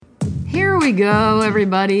we go,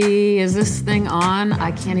 everybody. Is this thing on? I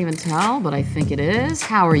can't even tell, but I think it is.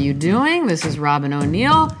 How are you doing? This is Robin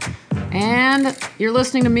O'Neill, and you're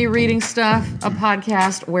listening to me reading stuff, a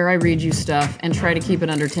podcast where I read you stuff and try to keep it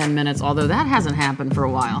under 10 minutes, although that hasn't happened for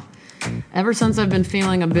a while. Ever since I've been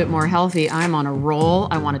feeling a bit more healthy, I'm on a roll.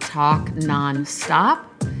 I want to talk nonstop,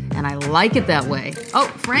 and I like it that way. Oh,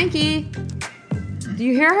 Frankie, do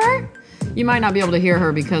you hear her? You might not be able to hear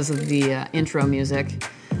her because of the intro music.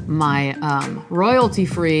 My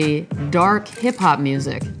royalty-free, dark hip-hop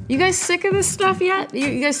music. You guys sick of this stuff yet?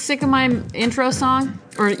 You guys sick of my intro song?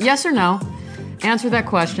 Or yes or no? Answer that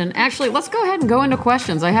question. Actually, let's go ahead and go into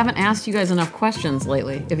questions. I haven't asked you guys enough questions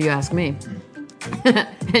lately, if you ask me.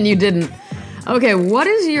 And you didn't. Okay, what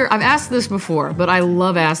is your... I've asked this before, but I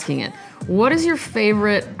love asking it. What is your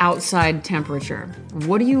favorite outside temperature?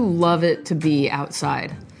 What do you love it to be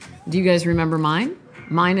outside? Do you guys remember mine?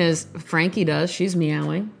 Mine is, Frankie does, she's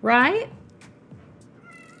meowing, right?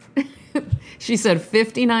 She said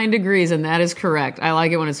 59 degrees, and that is correct. I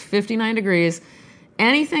like it when it's 59 degrees.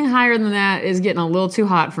 Anything higher than that is getting a little too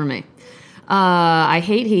hot for me. I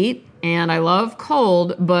hate heat, and I love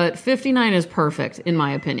cold, but 59 is perfect, in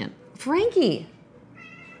my opinion. Frankie,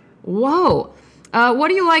 whoa. What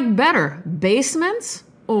do you like better, basements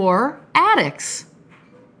or attics?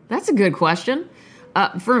 That's a good question.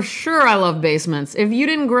 For sure, I love basements. If you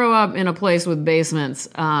didn't grow up in a place with basements,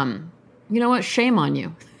 you know what? Shame on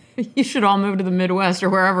you. You should all move to the Midwest or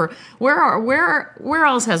wherever. Where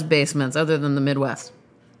else has basements other than the Midwest?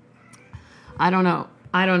 I don't know,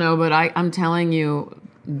 but I'm telling you,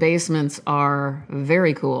 basements are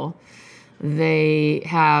very cool. They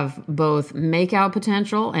have both make-out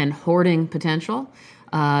potential and hoarding potential.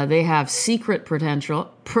 They have secret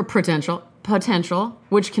potential,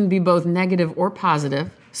 which can be both negative or positive.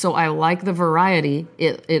 So I like the variety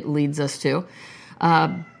it leads us to.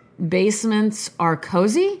 Basements are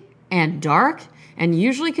cozy and dark and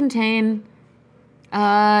usually contain,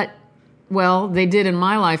 well, they did in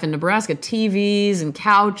my life in Nebraska, TVs and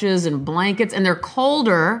couches and blankets, and they're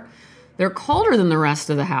colder. They're colder than the rest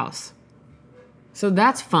of the house. So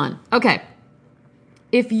that's fun. Okay.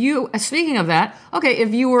 Speaking of that, okay,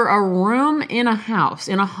 if you were a room in a house,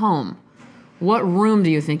 in a home, what room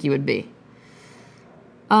do you think you would be?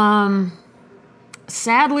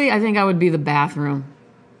 Sadly, I think I would be the bathroom.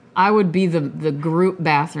 I would be the group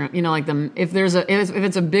bathroom. You know, like if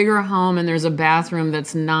it's a bigger home and there's a bathroom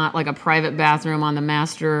that's not like a private bathroom on the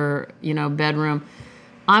master, bedroom,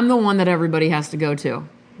 I'm the one that everybody has to go to.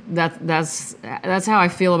 That's how I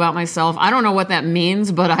feel about myself. I don't know what that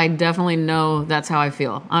means, but I definitely know that's how I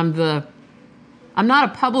feel. I'm not a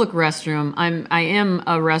public restroom. I am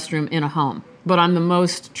a restroom in a home, but I'm the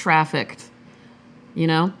most trafficked,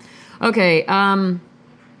 Okay,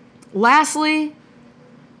 lastly,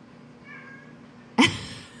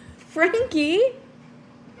 Frankie,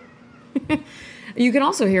 you can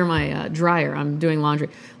also hear my dryer. I'm doing laundry.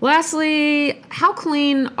 Lastly, how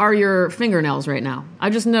clean are your fingernails right now? I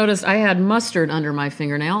just noticed I had mustard under my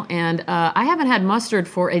fingernail, and I haven't had mustard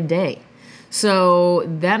for a day. So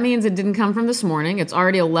that means it didn't come from this morning. It's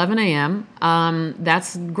already 11 a.m.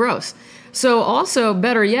 That's gross. So also,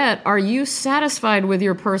 better yet, are you satisfied with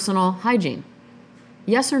your personal hygiene?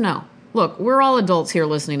 Yes or no? Look, we're all adults here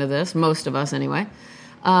listening to this, most of us anyway.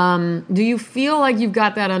 Do you feel like you've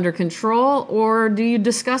got that under control, or do you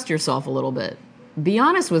disgust yourself a little bit? Be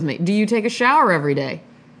honest with me. Do you take a shower every day?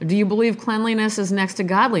 Do you believe cleanliness is next to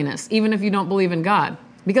godliness, even if you don't believe in God?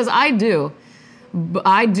 Because I do.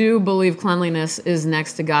 I do believe cleanliness is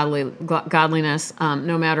next to godliness,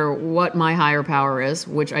 no matter what my higher power is,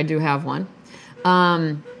 which I do have one.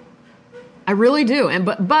 I really do.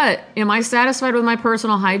 But am I satisfied with my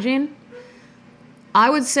personal hygiene? I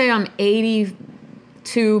would say I'm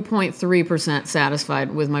 82.3%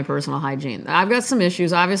 satisfied with my personal hygiene. I've got some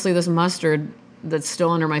issues. Obviously, this mustard that's still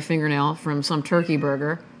under my fingernail from some turkey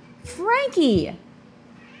burger. Frankie!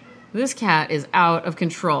 This cat is out of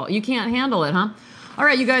control. You can't handle it, huh? All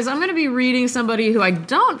right, you guys, I'm going to be reading somebody who I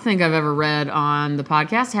don't think I've ever read on the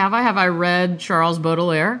podcast. Have I? Have I read Charles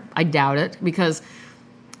Baudelaire? I doubt it, because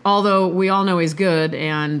although we all know he's good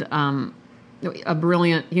and a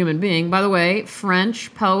brilliant human being. By the way,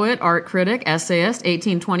 French poet, art critic, essayist,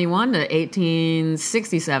 1821 to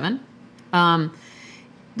 1867. The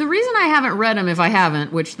reason I haven't read him, if I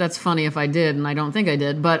haven't, which that's funny if I did, and I don't think I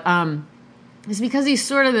did, but is because he's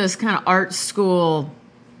sort of this kind of art school...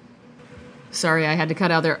 Sorry, I had to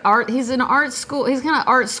cut out there. He's kind of art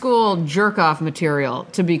school jerk-off material,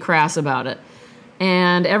 to be crass about it.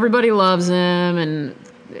 And everybody loves him, and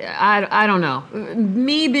I don't know.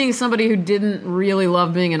 Me being somebody who didn't really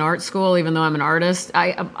love being in art school, even though I'm an artist,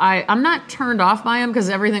 I'm not turned off by him because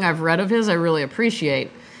everything I've read of his I really appreciate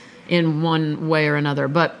in one way or another.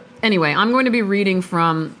 But anyway, I'm going to be reading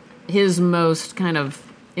from his most kind of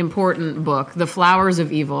important book, The Flowers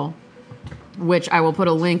of Evil, which I will put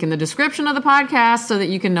a link in the description of the podcast so that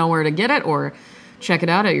you can know where to get it or check it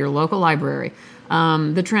out at your local library.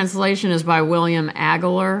 The translation is by William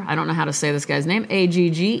Agler. I don't know how to say this guy's name.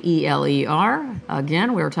 Aggeler.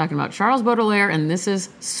 Again, we were talking about Charles Baudelaire, and this is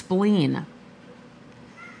Spleen.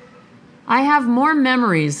 I have more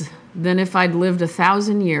memories than if I'd lived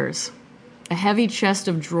 1,000 years. A heavy chest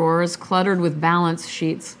of drawers cluttered with balance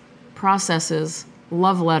sheets, processes,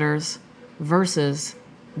 love letters, verses,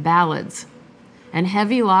 ballads, and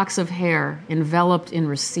heavy locks of hair enveloped in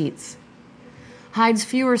receipts. Hides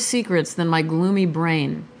fewer secrets than my gloomy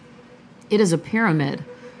brain. It is a pyramid,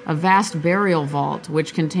 a vast burial vault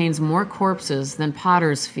which contains more corpses than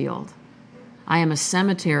Potter's Field. I am a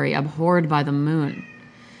cemetery abhorred by the moon,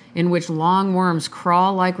 in which long worms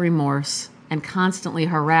crawl like remorse and constantly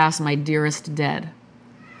harass my dearest dead.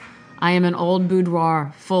 I am an old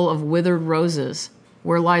boudoir full of withered roses,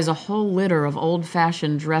 where lies a whole litter of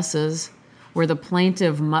old-fashioned dresses, where the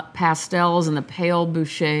plaintive pastels and the pale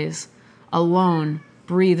bouchers alone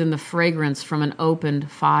breathe in the fragrance from an opened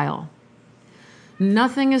file.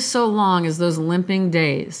 Nothing is so long as those limping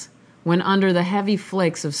days, when under the heavy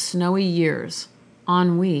flakes of snowy years,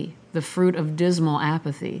 ennui, the fruit of dismal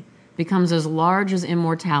apathy, becomes as large as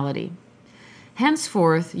immortality.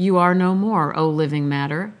 Henceforth you are no more, O living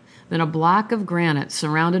matter, than a block of granite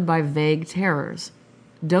surrounded by vague terrors,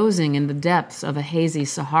 dozing in the depths of a hazy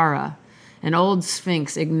Sahara, an old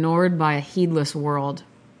sphinx ignored by a heedless world,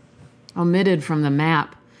 omitted from the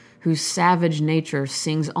map, whose savage nature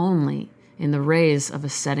sings only in the rays of a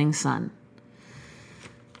setting sun.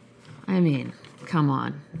 I mean, come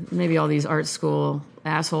on. Maybe all these art school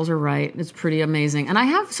assholes are right. It's pretty amazing. And I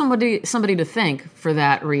have somebody to thank for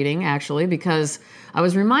that reading, actually, because I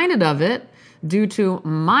was reminded of it due to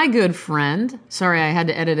my good friend. Sorry, I had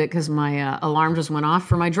to edit it because my alarm just went off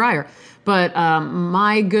for my dryer. But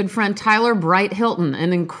my good friend Tyler Bright Hilton,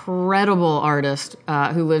 an incredible artist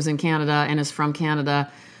who lives in Canada and is from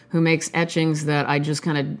Canada, who makes etchings that I just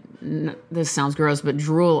kind of, this sounds gross, but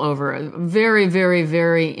drool over. Very, very,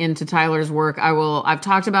 very into Tyler's work. I've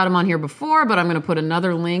talked about him on here before, but I'm going to put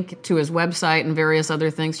another link to his website and various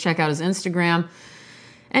other things. Check out his Instagram.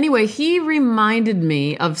 Anyway, he reminded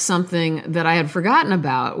me of something that I had forgotten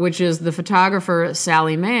about, which is the photographer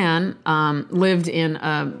Sally Mann lived in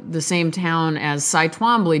the same town as Cy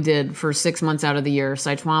Twombly did for 6 months out of the year.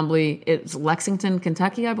 Cy Twombly, it's Lexington,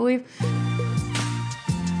 Kentucky, I believe.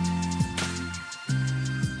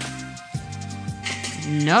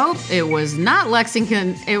 Nope, it was not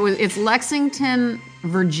Lexington. It's Lexington,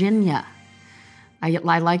 Virginia. I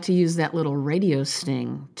like to use that little radio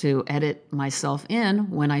sting to edit myself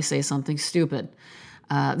in when I say something stupid.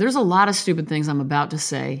 There's a lot of stupid things I'm about to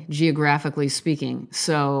say, geographically speaking.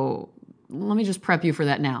 So let me just prep you for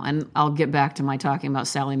that now, and I'll get back to my talking about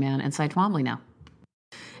Sally Mann and Cy Twombly now.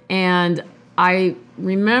 And I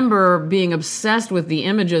remember being obsessed with the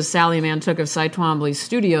images Sally Mann took of Cy Twombly's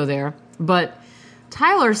studio there, but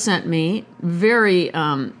Tyler sent me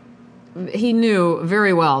he knew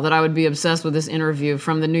very well that I would be obsessed with this interview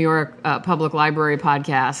from the New York Public Library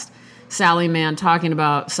podcast, Sally Mann talking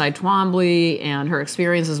about Cy Twombly and her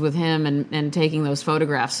experiences with him and taking those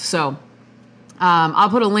photographs. So I'll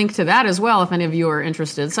put a link to that as well if any of you are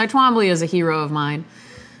interested. Cy Twombly is a hero of mine.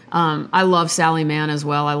 I love Sally Mann as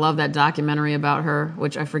well. I love that documentary about her,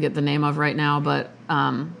 which I forget the name of right now, but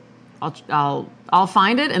I'll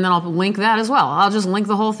find it and then I'll link that as well. I'll just link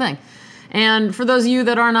the whole thing. And for those of you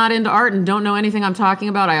that are not into art and don't know anything I'm talking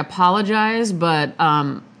about, I apologize. But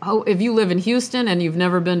if you live in Houston and you've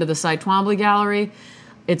never been to the Cy Twombly Gallery,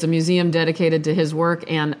 it's a museum dedicated to his work.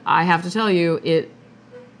 And I have to tell you, it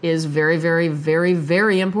is very, very, very,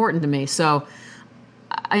 very important to me. So,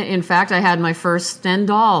 in fact, I had my first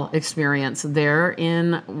Stendhal experience there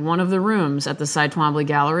in one of the rooms at the Cy Twombly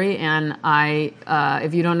Gallery. And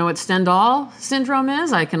if you don't know what Stendhal syndrome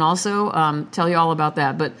is, I can also tell you all about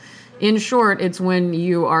that. But in short, it's when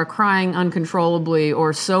you are crying uncontrollably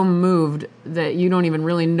or so moved that you don't even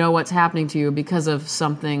really know what's happening to you because of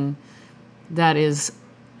something that is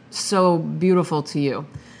so beautiful to you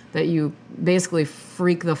that you basically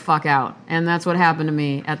freak the fuck out. And that's what happened to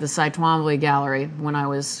me at the Cy Twombly Gallery when I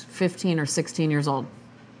was 15 or 16 years old.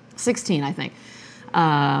 16, I think.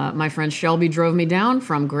 My friend Shelby drove me down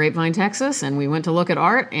from Grapevine, Texas, and we went to look at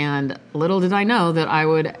art, and little did I know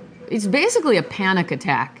that it's basically a panic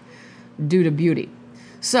attack due to beauty.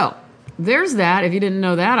 So there's that. If you didn't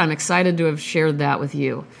know that, I'm excited to have shared that with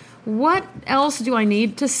you. What else do I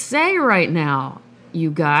need to say right now,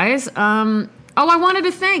 you guys? I wanted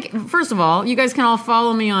to thank, first of all, you guys can all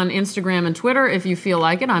follow me on Instagram and Twitter if you feel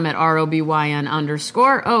like it. I'm at ROBYN_ONEIL.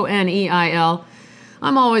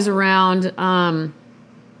 I'm always around, and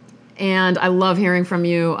I love hearing from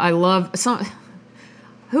you. I love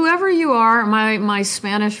whoever you are, my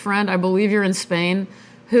Spanish friend, I believe you're in Spain,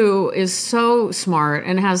 who is so smart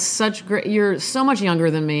and has such great, you're so much younger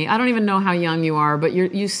than me. I don't even know how young you are, but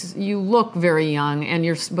you look very young,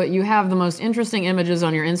 but you have the most interesting images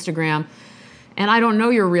on your Instagram. And I don't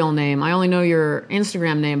know your real name. I only know your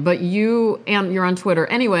Instagram name, but you're on Twitter.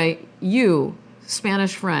 Anyway, you,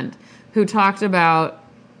 Spanish friend, who talked about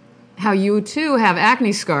how you too have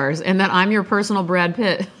acne scars and that I'm your personal Brad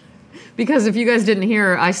Pitt. Because if you guys didn't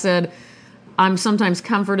hear, I said I'm sometimes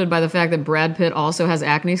comforted by the fact that Brad Pitt also has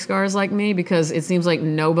acne scars like me, because it seems like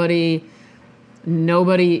nobody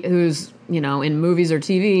who's, in movies or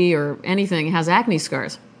TV or anything has acne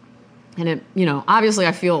scars. And it, obviously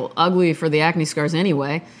I feel ugly for the acne scars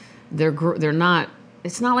anyway. They're not,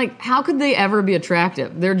 it's not like, how could they ever be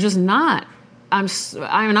attractive? They're just not. I'm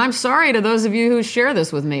sorry to those of you who share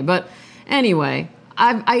this with me, but anyway,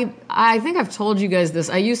 I think I've told you guys this.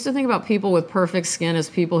 I used to think about people with perfect skin as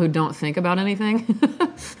people who don't think about anything.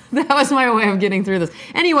 That was my way of getting through this.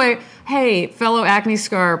 Anyway, hey, fellow acne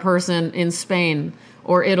scar person in Spain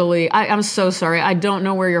or Italy, I'm so sorry. I don't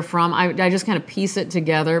know where you're from. I just kind of piece it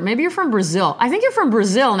together. Maybe you're from Brazil. I think you're from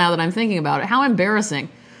Brazil now that I'm thinking about it. How embarrassing.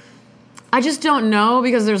 I just don't know,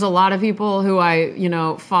 because there's a lot of people who I,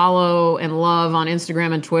 follow and love on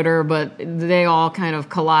Instagram and Twitter, but they all kind of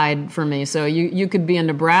collide for me. So you could be in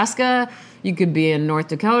Nebraska, you could be in North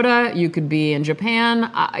Dakota, you could be in Japan.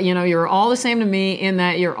 You're all the same to me in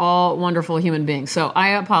that you're all wonderful human beings. So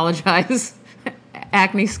I apologize,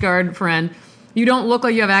 acne scarred friend. You don't look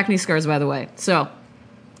like you have acne scars, by the way. So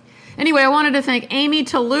anyway, I wanted to thank Amy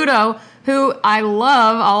Toludo, who I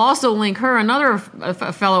love. I'll also link her, another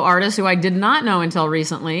fellow artist who I did not know until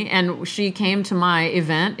recently. And she came to my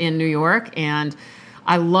event in New York, and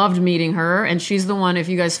I loved meeting her. And she's the one, if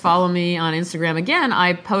you guys follow me on Instagram, again,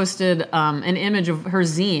 I posted an image of her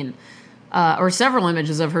zine, or several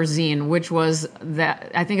images of her zine, which was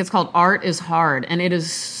that, I think it's called Art is Hard. And it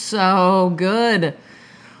is so good,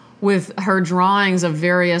 with her drawings of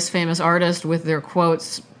various famous artists with their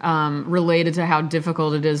quotes related to how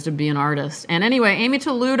difficult it is to be an artist. And anyway, Amy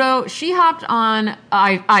Toludo, she hopped on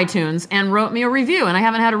iTunes and wrote me a review, and I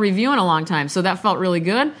haven't had a review in a long time, so that felt really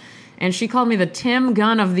good. And she called me the Tim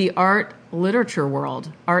Gunn of the art literature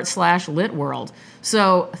world, art/lit world.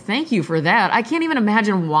 So thank you for that. I can't even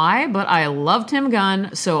imagine why, but I love Tim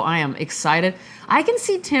Gunn, so I am excited. I can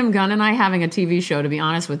see Tim Gunn and I having a TV show, to be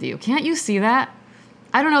honest with you. Can't you see that?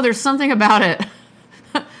 I don't know, there's something about it.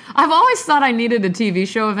 I've always thought I needed a TV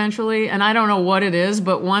show eventually, and I don't know what it is,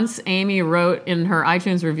 but once Amy wrote in her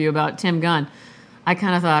iTunes review about Tim Gunn, I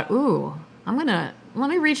kind of thought, let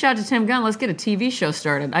me reach out to Tim Gunn, let's get a TV show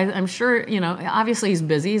started. I'm sure, obviously he's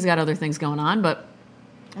busy, he's got other things going on, but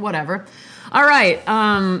whatever. All right,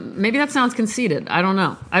 maybe that sounds conceited, I don't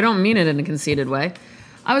know. I don't mean it in a conceited way.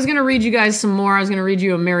 I was going to read you guys some more. I was going to read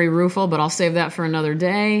you a Mary Ruefle, but I'll save that for another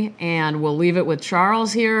day, and we'll leave it with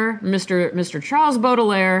Charles here, Mr. Charles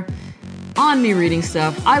Baudelaire, on Me Reading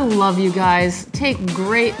Stuff. I love you guys. Take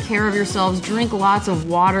great care of yourselves. Drink lots of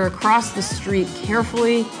water. Cross the street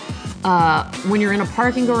carefully. When you're in a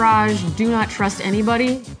parking garage, do not trust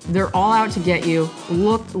anybody. They're all out to get you.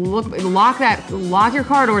 Lock your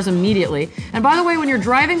car doors immediately. And by the way, when you're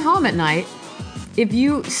driving home at night, if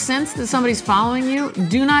you sense that somebody's following you,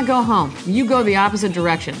 do not go home. You go the opposite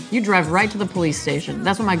direction. You drive right to the police station.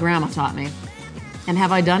 That's what my grandma taught me. And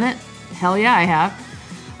have I done it? Hell yeah, I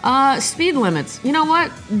have. Speed limits. You know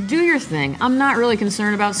what? Do your thing. I'm not really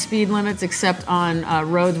concerned about speed limits except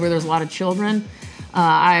on roads where there's a lot of children.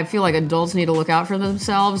 I feel like adults need to look out for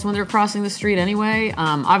themselves when they're crossing the street anyway.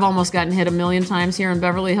 I've almost gotten hit a million times here in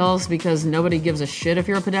Beverly Hills because nobody gives a shit if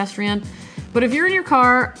you're a pedestrian. But if you're in your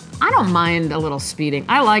car, I don't mind a little speeding.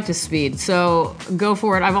 I like to speed, so go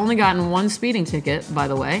for it. I've only gotten one speeding ticket, by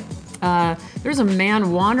the way. There's a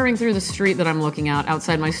man wandering through the street that I'm looking at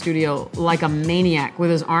outside my studio like a maniac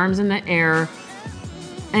with his arms in the air.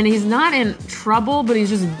 And he's not in trouble, but he's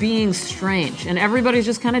just being strange. And everybody's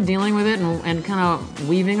just kind of dealing with it and kind of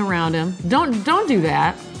weaving around him. Don't do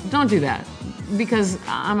that. Don't do that. Because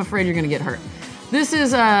I'm afraid you're going to get hurt. This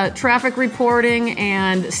is traffic reporting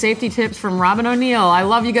and safety tips from Robin O'Neill. I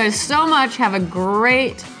love you guys so much. Have a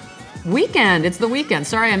great weekend. It's the weekend.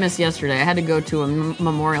 Sorry I missed yesterday. I had to go to a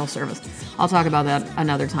memorial service. I'll talk about that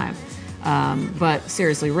another time. But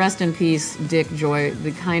seriously, rest in peace, Dick Joy,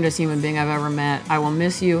 the kindest human being I've ever met. I will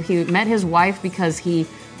miss you. He met his wife because he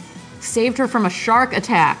saved her from a shark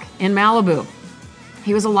attack in Malibu.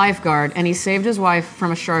 He was a lifeguard, and he saved his wife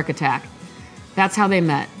from a shark attack. That's how they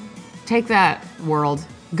met. Take that, world.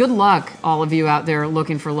 Good luck, all of you out there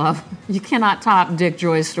looking for love. You cannot top Dick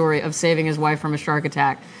Joy's story of saving his wife from a shark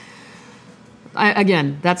attack.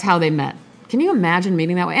 Again, that's how they met. Can you imagine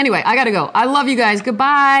meeting that way? Anyway, I gotta go. I love you guys.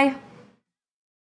 Goodbye.